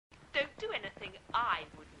I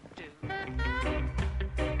wouldn't do.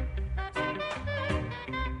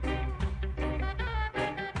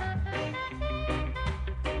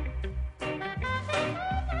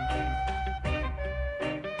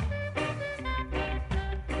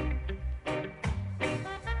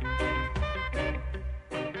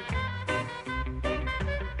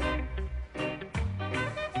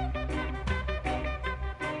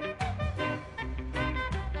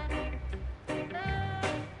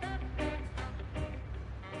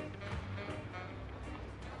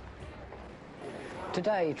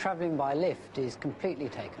 Today, travelling by lift is completely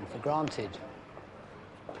taken for granted.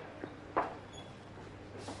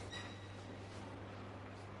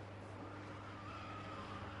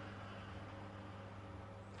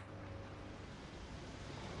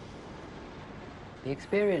 The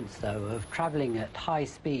experience, though, of travelling at high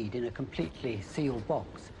speed in a completely sealed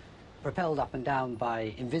box, propelled up and down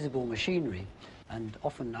by invisible machinery, and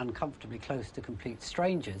often uncomfortably close to complete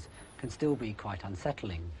strangers, can still be quite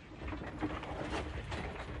unsettling.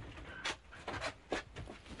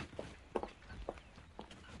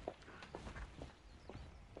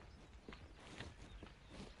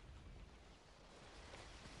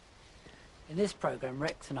 In this programme,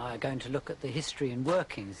 Rex and I are going to look at the history and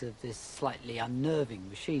workings of this slightly unnerving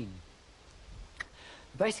machine.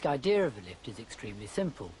 The basic idea of a lift is extremely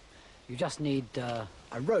simple. You just need a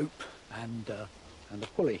rope and a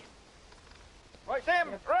pulley. Right then,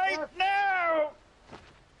 right now!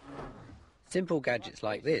 Simple gadgets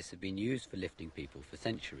like this have been used for lifting people for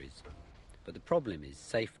centuries, but the problem is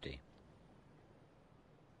safety.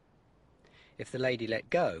 If the lady let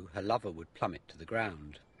go, her lover would plummet to the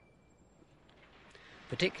ground.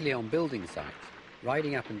 Particularly on building sites,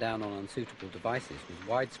 riding up and down on unsuitable devices was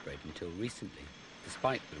widespread until recently,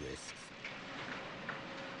 despite the risks.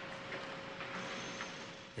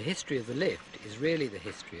 The history of the lift is really the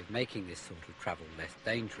history of making this sort of travel less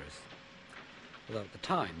dangerous, although at the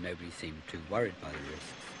time nobody seemed too worried by the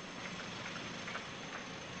risks.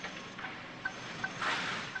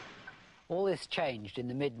 All this changed in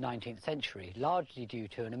the mid-19th century, largely due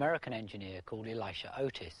to an American engineer called Elisha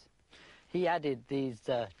Otis. He added these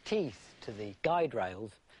teeth to the guide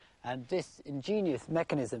rails and this ingenious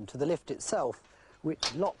mechanism to the lift itself,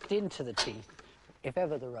 which locked into the teeth if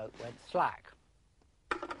ever the rope went slack.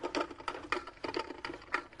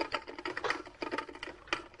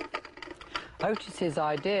 Otis's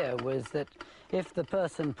idea was that if the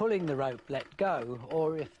person pulling the rope let go,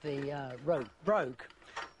 or if the rope broke,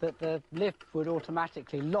 that the lift would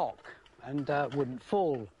automatically lock and wouldn't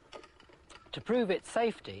fall. To prove its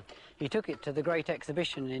safety, he took it to the Great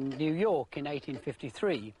Exhibition in New York in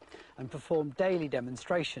 1853 and performed daily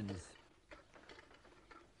demonstrations.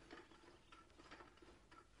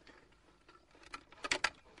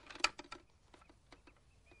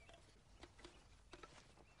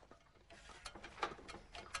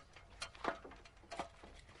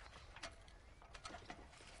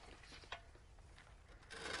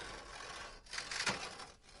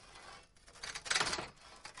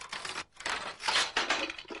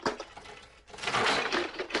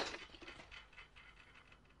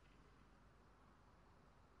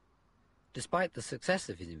 Despite the success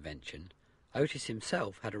of his invention, Otis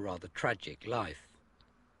himself had a rather tragic life.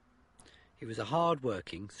 He was a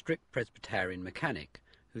hard-working, strict Presbyterian mechanic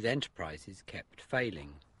whose enterprises kept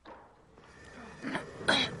failing.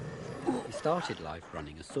 He started life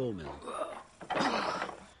running a sawmill.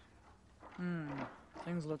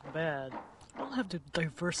 Things look bad. I'll have to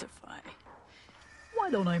diversify. Why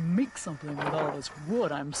don't I make something with all this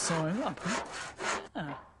wood I'm sawing up?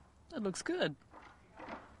 Yeah, that looks good.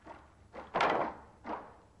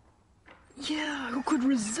 Yeah, who could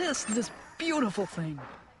resist this beautiful thing?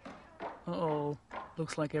 Uh-oh,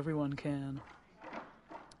 looks like everyone can.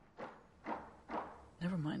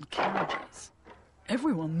 Never mind carriages.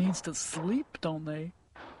 Everyone needs to sleep, don't they?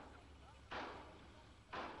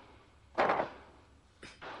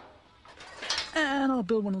 And I'll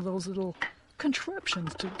build one of those little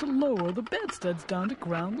contraptions to lower the bedsteads down to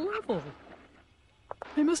ground level.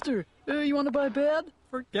 Hey, mister, you want to buy a bed?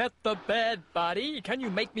 Forget the bed, buddy. Can you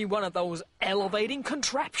make me one of those elevating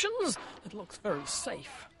contraptions? It looks very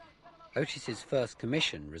safe. Otis's first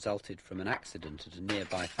commission resulted from an accident at a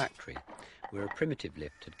nearby factory where a primitive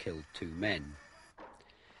lift had killed 2 men.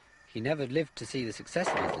 He never lived to see the success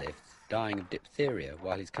of his lifts, dying of diphtheria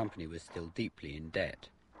while his company was still deeply in debt.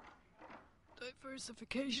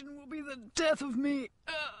 Diversification will be the death of me.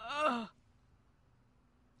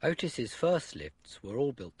 Otis's first lifts were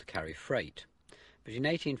all built to carry freight, but in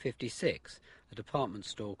 1856 a department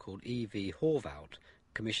store called E.V. Horvath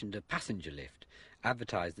commissioned a passenger lift,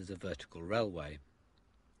 advertised as a vertical railway.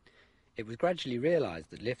 It was gradually realised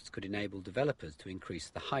that lifts could enable developers to increase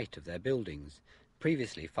the height of their buildings.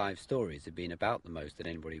 Previously, 5 stories had been about the most that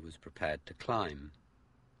anybody was prepared to climb.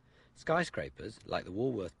 Skyscrapers, like the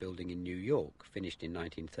Woolworth building in New York, finished in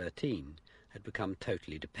 1913, had become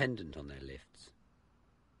totally dependent on their lifts.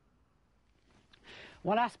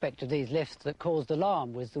 One aspect of these lifts that caused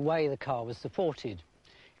alarm was the way the car was supported.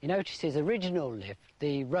 In Otis's original lift,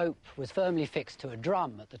 the rope was firmly fixed to a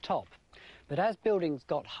drum at the top. But as buildings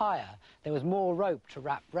got higher, there was more rope to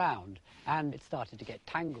wrap round, and it started to get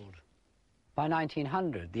tangled. By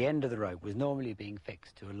 1900, the end of the rope was normally being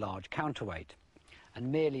fixed to a large counterweight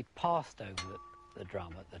and merely passed over the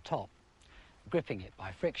drum at the top, gripping it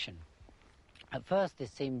by friction. At first,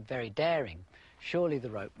 this seemed very daring. Surely the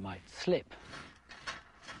rope might slip.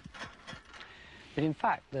 But in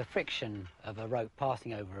fact, the friction of a rope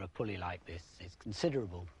passing over a pulley like this is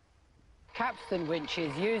considerable. Capstan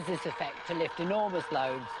winches use this effect to lift enormous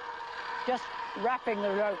loads. Just wrapping the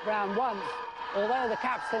rope round once, although the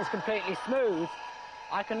capstan's completely smooth,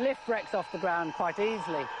 I can lift wrecks off the ground quite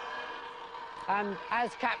easily. And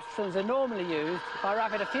as capstans are normally used, if I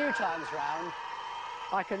wrap it a few times round,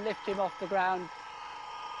 I can lift him off the ground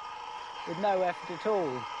with no effort at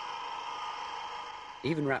all.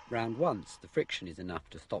 Even wrapped round once, the friction is enough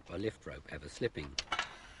to stop a lift rope ever slipping.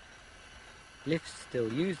 Lifts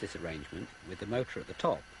still use this arrangement with the motor at the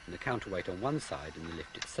top and the counterweight on one side and the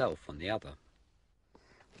lift itself on the other.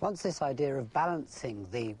 Once this idea of balancing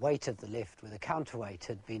the weight of the lift with a counterweight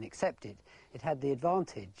had been accepted, it had the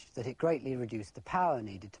advantage that it greatly reduced the power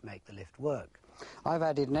needed to make the lift work. I've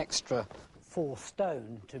added an extra 4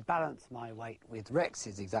 stone to balance my weight with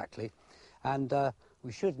Rex's exactly, and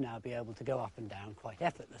we should now be able to go up and down quite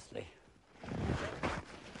effortlessly.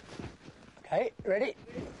 Okay, ready?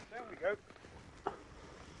 There we go.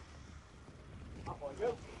 Up I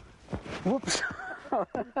go. Whoops.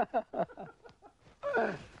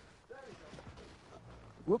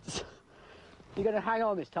 Whoops. You're going to hang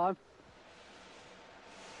on this time.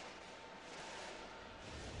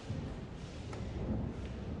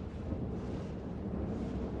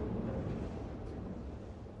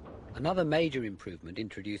 Another major improvement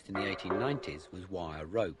introduced in the 1890s was wire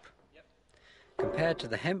rope. Compared to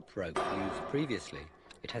the hemp rope used previously,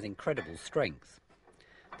 it has incredible strength.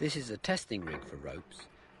 This is a testing rig for ropes.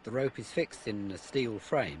 The rope is fixed in a steel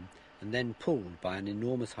frame and then pulled by an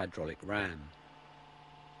enormous hydraulic ram.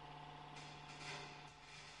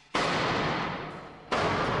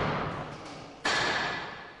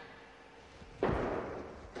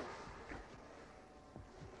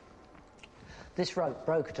 This rope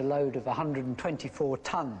broke at a load of 124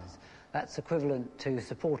 tons. That's equivalent to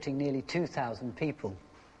supporting nearly 2,000 people.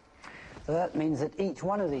 So that means that each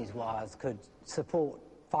one of these wires could support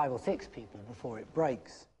 5 or 6 people before it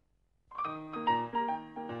breaks.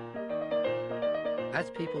 As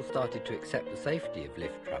people started to accept the safety of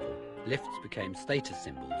lift travel, lifts became status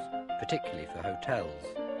symbols, particularly for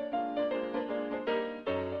hotels.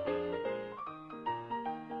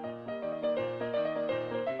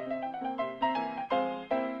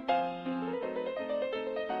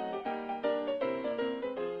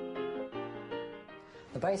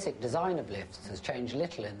 The basic design of lifts has changed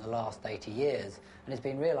little in the last 80 years, and it's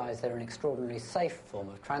been realised they're an extraordinarily safe form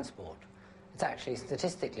of transport. It's actually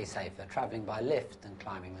statistically safer travelling by lift than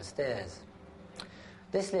climbing the stairs.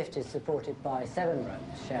 This lift is supported by 7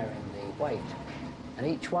 ropes sharing the weight, and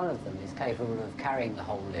each one of them is capable of carrying the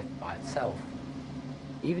whole lift by itself.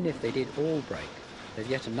 Even if they did all break, there's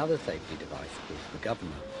yet another safety device called the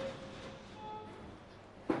governor.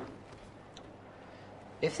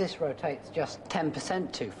 If this rotates just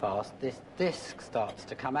 10% too fast, this disc starts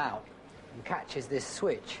to come out and catches this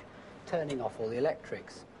switch, turning off all the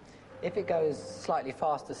electrics. If it goes slightly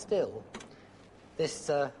faster still,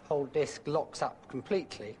 this whole disc locks up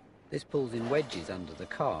completely. This pulls in wedges under the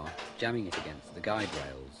car, jamming it against the guide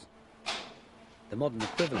rails. The modern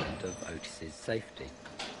equivalent of Otis's safety.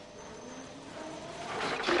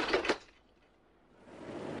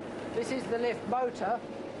 This is the lift motor.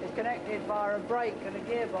 It's connected via a brake and a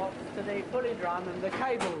gearbox to the pulley drum and the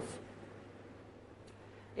cables.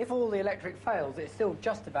 If all the electric fails, it's still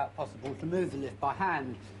just about possible to move the lift by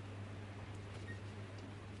hand.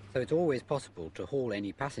 So it's always possible to haul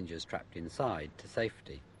any passengers trapped inside to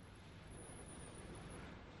safety.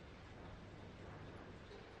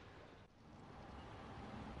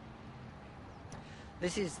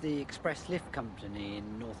 This is the Express Lift Company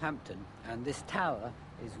in Northampton, and this tower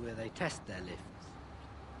is where they test their lifts.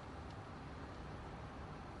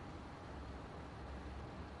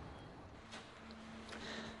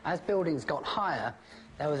 As buildings got higher,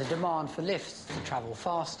 there was a demand for lifts to travel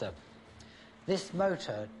faster. This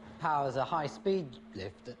motor powers a high-speed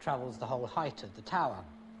lift that travels the whole height of the tower.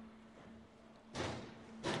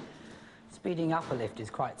 Speeding up a lift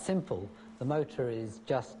is quite simple. The motor is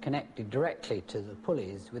just connected directly to the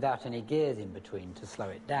pulleys without any gears in between to slow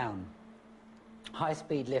it down.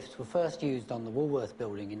 High-speed lifts were first used on the Woolworth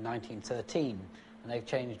building in 1913, and they've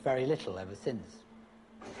changed very little ever since.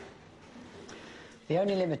 The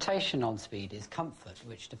only limitation on speed is comfort,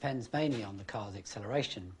 which depends mainly on the car's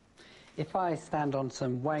acceleration. If I stand on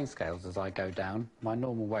some weighing scales as I go down, my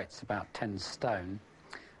normal weight's about 10 stone,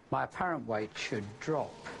 my apparent weight should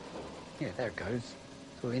drop. Yeah, there it goes.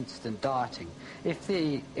 Sort of instant dieting. If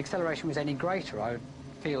the acceleration was any greater, I would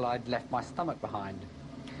feel I'd left my stomach behind.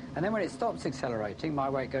 And then when it stops accelerating, my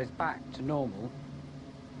weight goes back to normal.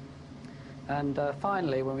 And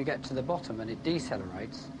finally, when we get to the bottom and it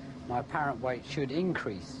decelerates, my apparent weight should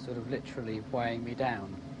increase, sort of literally weighing me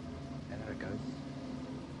down. Yeah, there it goes.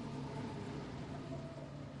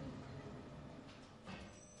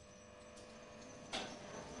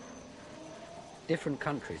 Different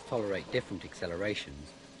countries tolerate different accelerations,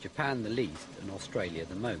 Japan the least and Australia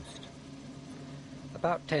the most.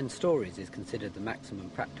 About 10 stories is considered the maximum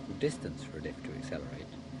practical distance for a lift to accelerate,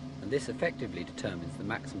 and this effectively determines the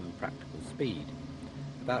maximum practical speed,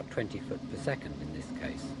 about 20 foot per second in this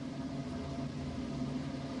case.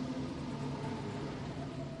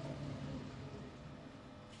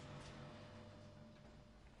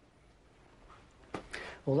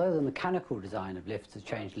 Although the mechanical design of lifts has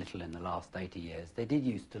changed little in the last 80 years, they did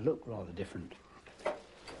used to look rather different.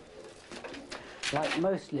 Like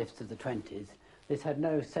most lifts of the 20s, this had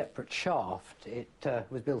no separate shaft. It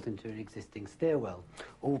was built into an existing stairwell,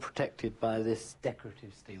 all protected by this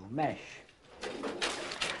decorative steel mesh.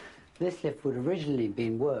 This lift would originally have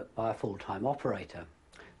been worked by a full-time operator.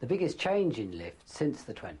 The biggest change in lifts since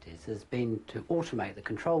the 20s has been to automate the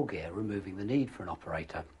control gear, removing the need for an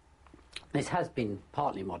operator. This has been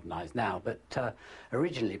partly modernised now, but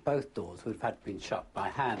originally both doors would have had to been shut by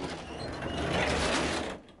hand.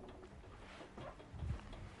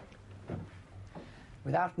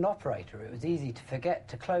 Without an operator, it was easy to forget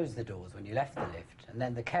to close the doors when you left the lift, and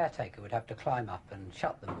then the caretaker would have to climb up and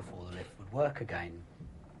shut them before the lift would work again.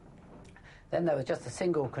 Then there was just a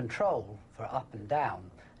single control for up and down,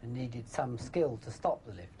 and needed some skill to stop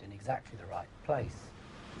the lift in exactly the right place.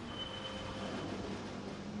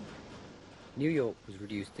 New York was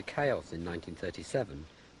reduced to chaos in 1937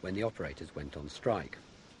 when the operators went on strike.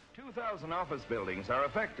 2,000 office buildings are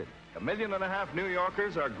affected. 1.5 million New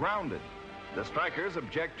Yorkers are grounded. The strikers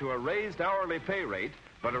object to a raised hourly pay rate,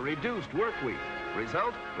 but a reduced work week.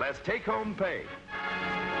 Result, less take-home pay.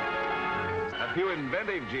 A few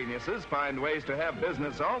inventive geniuses find ways to have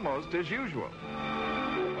business almost as usual.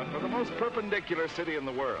 But for the most perpendicular city in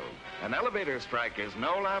the world, an elevator strike is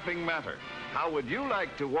no laughing matter. How would you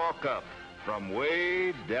like to walk up from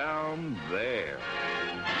way down there?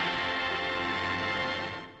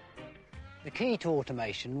 The key to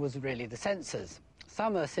automation was really the sensors.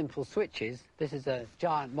 Some are simple switches. This is a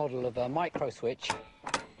giant model of a micro switch.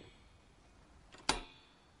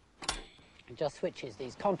 It just switches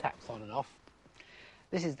these contacts on and off.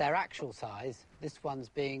 This is their actual size. This one's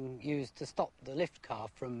being used to stop the lift car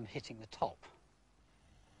from hitting the top.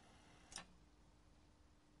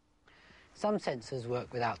 Some sensors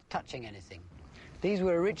work without touching anything. These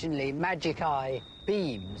were originally magic eye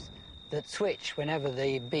beams that switch whenever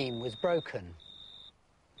the beam was broken.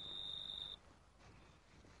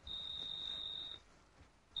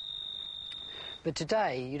 But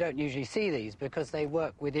today you don't usually see these because they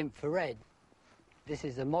work with infrared. This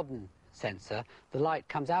is a modern sensor. The light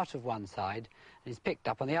comes out of one side and is picked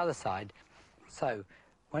up on the other side. So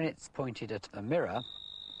when it's pointed at a mirror,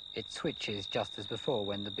 it switches just as before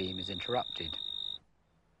when the beam is interrupted.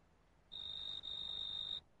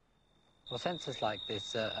 Well, sensors like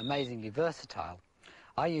this are amazingly versatile.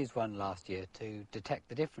 I used one last year to detect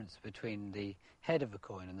the difference between the head of a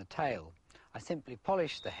coin and the tail. I simply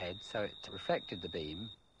polished the head so it reflected the beam,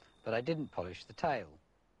 but I didn't polish the tail.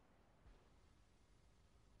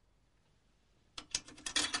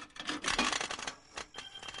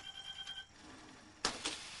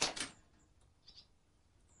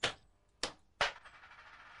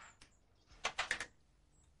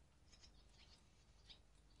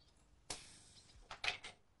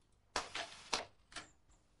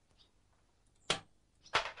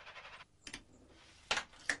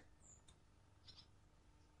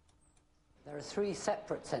 There are 3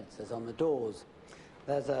 separate sensors on the doors.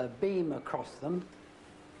 There's a beam across them.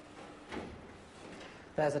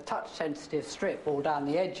 There's a touch-sensitive strip all down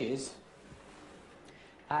the edges.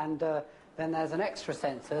 And then there's an extra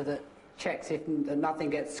sensor that checks if nothing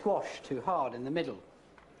gets squashed too hard in the middle.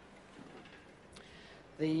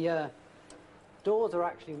 The doors are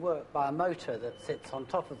actually worked by a motor that sits on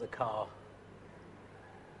top of the car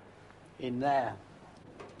in there.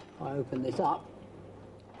 If I open this up,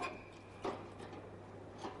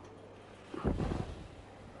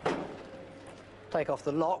 take off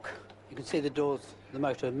the lock, you can see the doors, the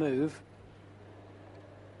motor move.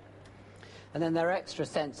 And then there are extra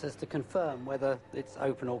sensors to confirm whether it's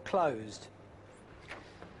open or closed.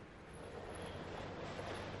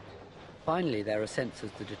 Finally, there are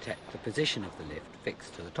sensors to detect the position of the lift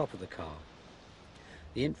fixed to the top of the car.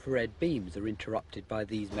 The infrared beams are interrupted by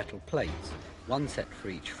these metal plates, one set for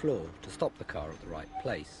each floor, to stop the car at the right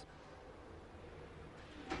place.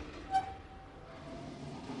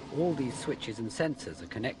 All these switches and sensors are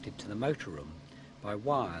connected to the motor room by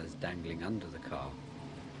wires dangling under the car.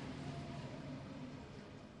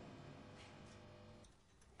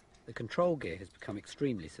 The control gear has become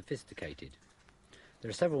extremely sophisticated. There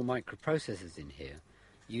are several microprocessors in here,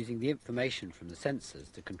 using the information from the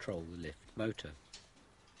sensors to control the lift motor.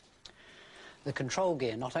 The control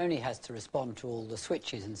gear not only has to respond to all the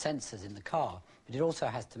switches and sensors in the car, but it also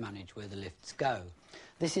has to manage where the lifts go.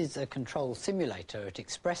 This is a control simulator at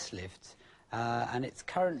Express Lifts, and it's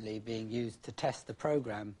currently being used to test the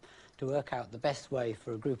program to work out the best way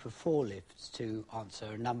for a group of 4 lifts to answer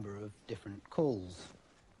a number of different calls.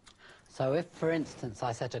 So if, for instance,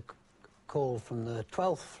 I set a call from the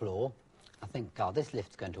 12th floor, I think, this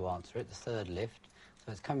lift's going to answer it, the 3rd lift.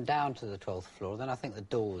 So it's come down to the 12th floor, then I think the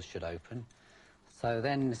doors should open. So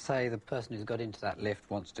then, say the person who's got into that lift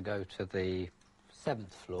wants to go to the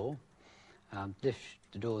 7th floor, the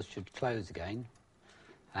doors should close again,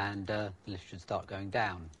 and the lift should start going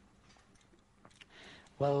down.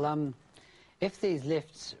 Well, if these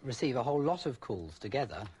lifts receive a whole lot of calls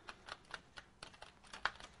together,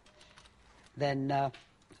 then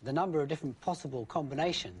the number of different possible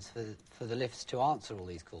combinations for the lifts to answer all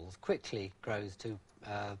these calls quickly grows to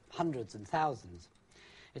hundreds and thousands.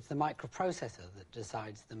 It's the microprocessor that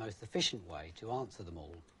decides the most efficient way to answer them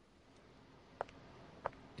all.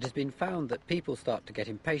 It has been found that people start to get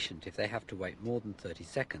impatient if they have to wait more than 30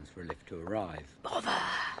 seconds for a lift to arrive. Bother!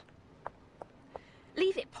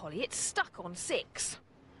 Leave it, Polly. It's stuck on 6.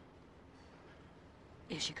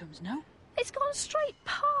 Here she comes now. It's gone straight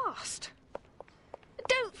past.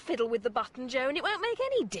 Don't fiddle with the button, Joan. It won't make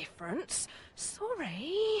any difference.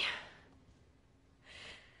 Sorry.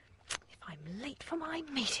 If I'm late for my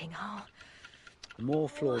meeting, I'll... The more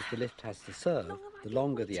floors the lift has to serve, the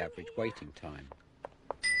longer the average waiting time.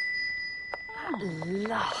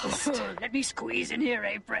 Last. Let me squeeze in here,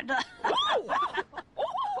 Brenda?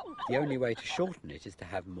 The only way to shorten it is to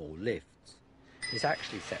have more lifts. This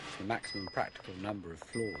actually sets the maximum practical number of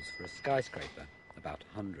floors for a skyscraper, about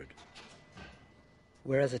 100.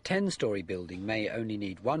 Whereas a 10-storey building may only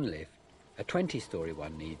need 1 lift, a 20-storey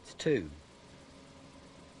one needs 2.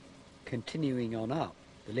 Continuing on up,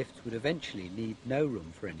 the lifts would eventually need no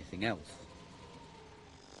room for anything else.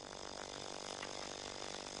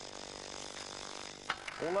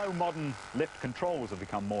 Although modern lift controls have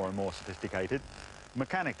become more and more sophisticated,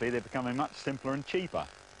 mechanically they're becoming much simpler and cheaper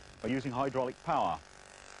by using hydraulic power.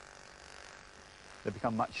 They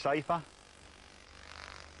become much safer.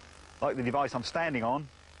 Like the device I'm standing on,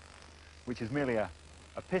 which is merely a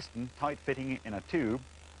piston tight fitting in a tube,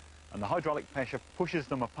 and the hydraulic pressure pushes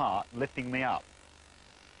them apart, lifting me up.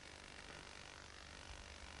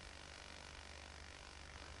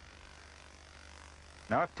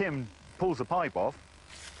 Now if Tim pulls the pipe off,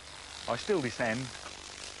 I still descend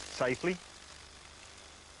safely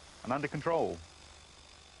and under control.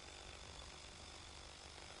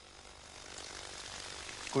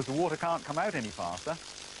 Because the water can't come out any faster.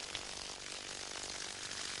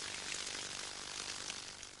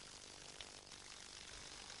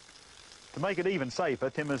 To make it even safer,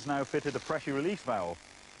 Tim has now fitted a pressure release valve.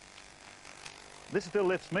 This still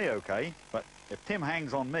lifts me okay, but if Tim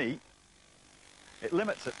hangs on me, it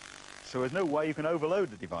limits it, so there's no way you can overload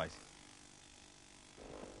the device.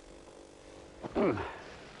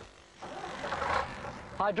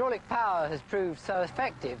 Hydraulic power has proved so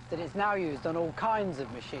effective that it's now used on all kinds of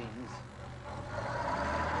machines.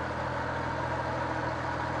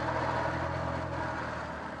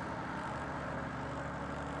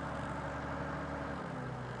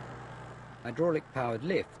 Hydraulic-powered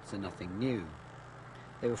lifts are nothing new.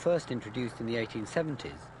 They were first introduced in the 1870s,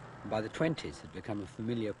 and by the 20s had become a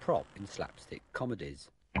familiar prop in slapstick comedies.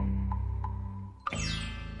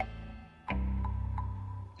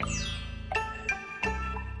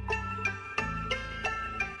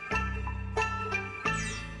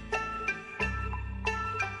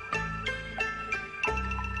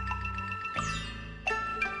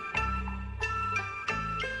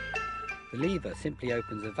 The lever simply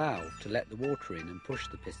opens a valve to let the water in and push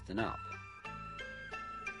the piston up.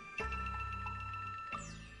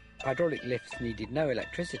 Hydraulic lifts needed no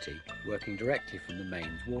electricity, working directly from the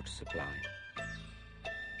mains water supply.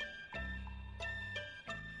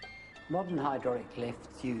 Modern hydraulic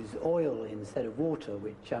lifts use oil instead of water,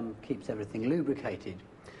 which keeps everything lubricated.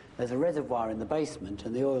 There's a reservoir in the basement,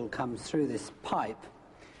 and the oil comes through this pipe,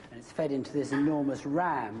 and it's fed into this enormous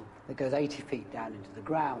ram that goes 80 feet down into the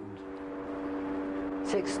ground.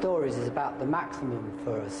 6 stories is about the maximum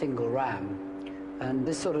for a single ram, and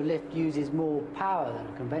this sort of lift uses more power than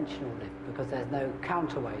a conventional lift because there's no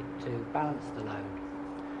counterweight to balance the load.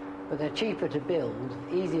 But they're cheaper to build,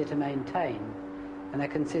 easier to maintain, and they're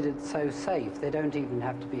considered so safe they don't even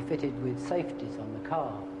have to be fitted with safeties on the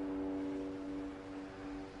car.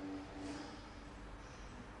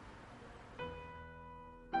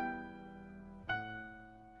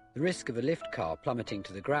 The risk of a lift car plummeting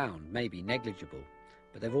to the ground may be negligible,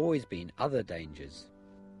 but there have always been other dangers.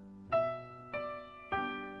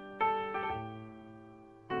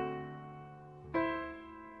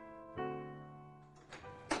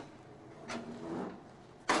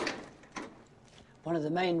 One of the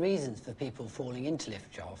main reasons for people falling into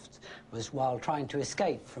lift shafts was while trying to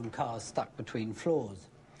escape from cars stuck between floors.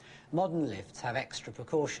 Modern lifts have extra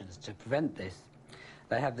precautions to prevent this.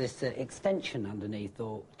 They have this extension underneath,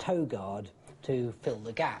 or tow guard, to fill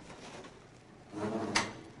the gap.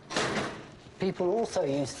 People also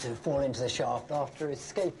used to fall into the shaft after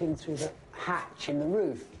escaping through the hatch in the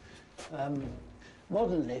roof.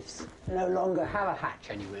 Modern lifts no longer have a hatch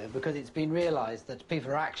anywhere because it's been realised that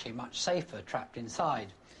people are actually much safer trapped inside.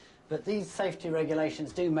 But these safety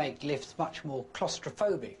regulations do make lifts much more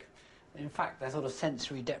claustrophobic. In fact, they're sort of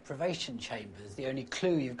sensory deprivation chambers. The only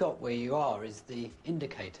clue you've got where you are is the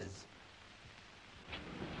indicators.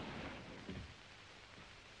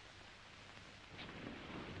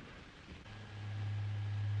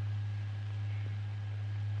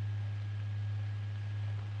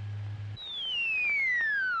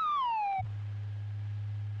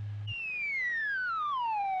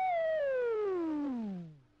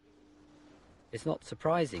 It's not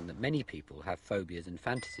surprising that many people have phobias and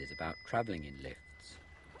fantasies about travelling in lifts.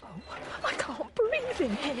 Oh, I can't breathe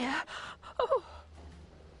in here. Oh.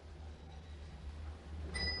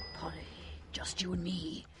 Polly, just you and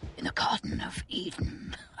me in the Garden of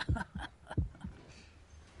Eden.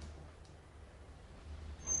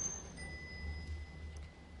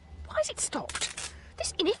 Why has it stopped?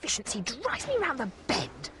 This inefficiency drives me round the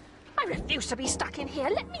bend. I refuse to be stuck in here.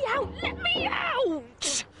 Let me out! Let me out!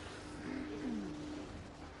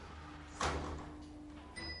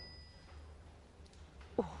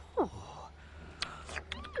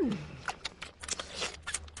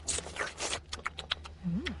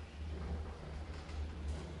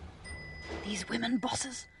 These women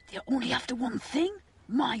bosses, they're only after one thing.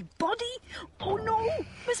 My body? Oh no,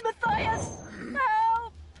 Miss Matthias,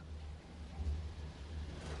 help!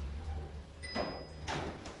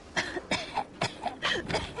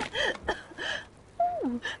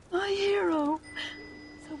 Oh, my hero.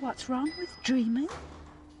 So what's wrong with dreaming?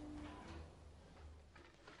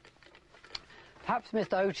 Perhaps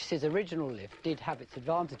Mr. Otis's original lift did have its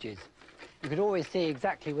advantages. You could always see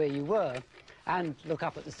exactly where you were and look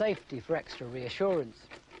up at the safety for extra reassurance.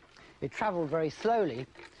 It travelled very slowly,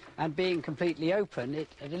 and being completely open, it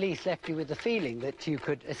at least left you with the feeling that you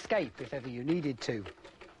could escape if ever you needed to.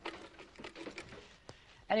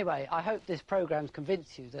 Anyway, I hope this programme's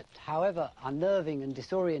convinced you that however unnerving and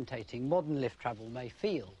disorientating modern lift travel may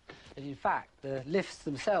feel, that in fact the lifts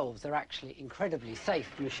themselves are actually incredibly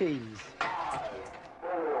safe machines.